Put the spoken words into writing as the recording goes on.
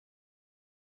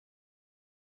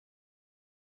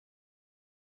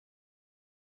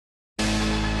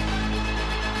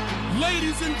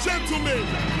gentlemen,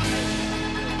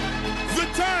 the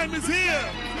time is here.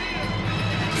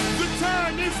 The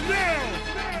time is now.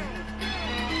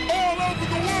 All over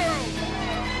the world.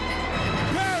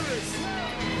 Paris.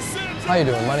 How you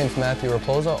doing? My name is Matthew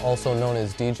Raposa, also known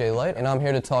as DJ Light, and I'm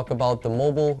here to talk about the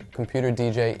mobile computer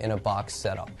DJ in a box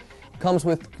setup. It comes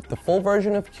with the full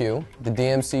version of Q, the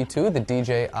DMC2, the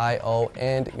DJ-IO,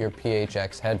 and your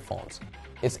PHX headphones.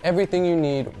 It's everything you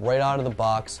need right out of the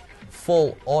box.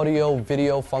 Full audio,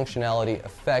 video functionality,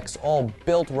 effects, all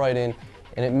built right in,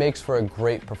 and it makes for a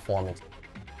great performance.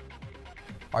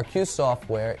 Our Q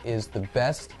software is the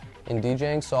best in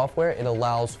DJing software. It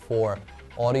allows for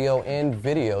audio and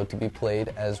video to be played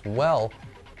as well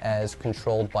as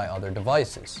controlled by other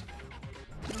devices.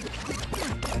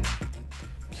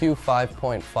 Q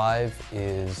 5.5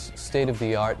 is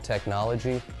state-of-the-art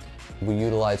technology. We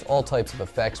utilize all types of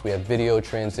effects. We have video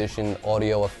transition,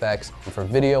 audio effects. For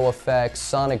video effects,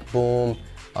 sonic boom,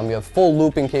 you have full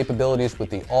looping capabilities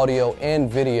with the audio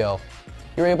and video.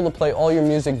 You're able to play all your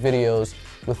music videos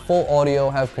with full audio,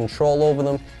 have control over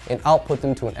them, and output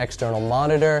them to an external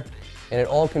monitor, and it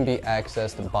all can be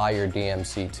accessed by your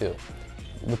DMC2.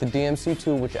 With the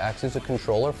DMC2, which acts as a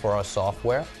controller for our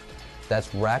software,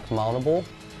 that's rack mountable.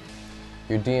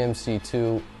 Your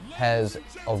DMC2 has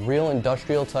a real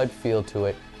industrial type feel to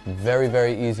it, very,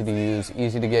 very easy to use,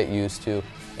 easy to get used to,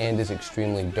 and is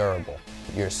extremely durable.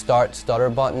 Your start, stutter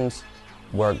buttons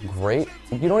work great.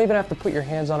 You don't even have to put your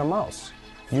hands on a mouse.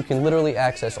 You can literally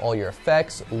access all your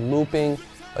effects, looping,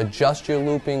 adjust your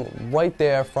looping right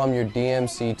there from your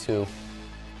DMC2.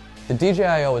 The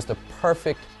DJ-IO is the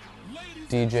perfect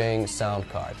DJing sound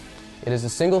card. It is a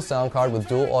single sound card with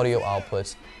dual audio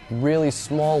outputs, really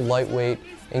small, lightweight,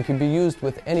 and can be used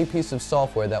with any piece of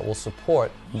software that will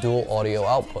support dual audio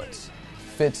outputs.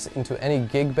 Fits into any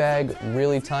gig bag,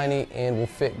 really tiny, and will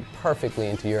fit perfectly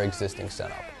into your existing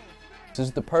setup. This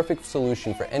is the perfect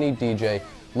solution for any DJ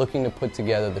looking to put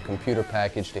together the computer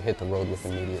package to hit the road with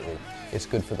immediately. It's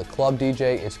good for the club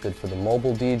DJ, it's good for the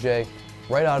mobile DJ.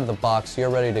 Right out of the box, you're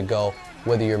ready to go,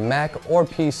 whether you're Mac or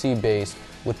PC based,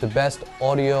 with the best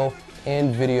audio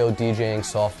and video DJing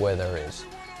software there is.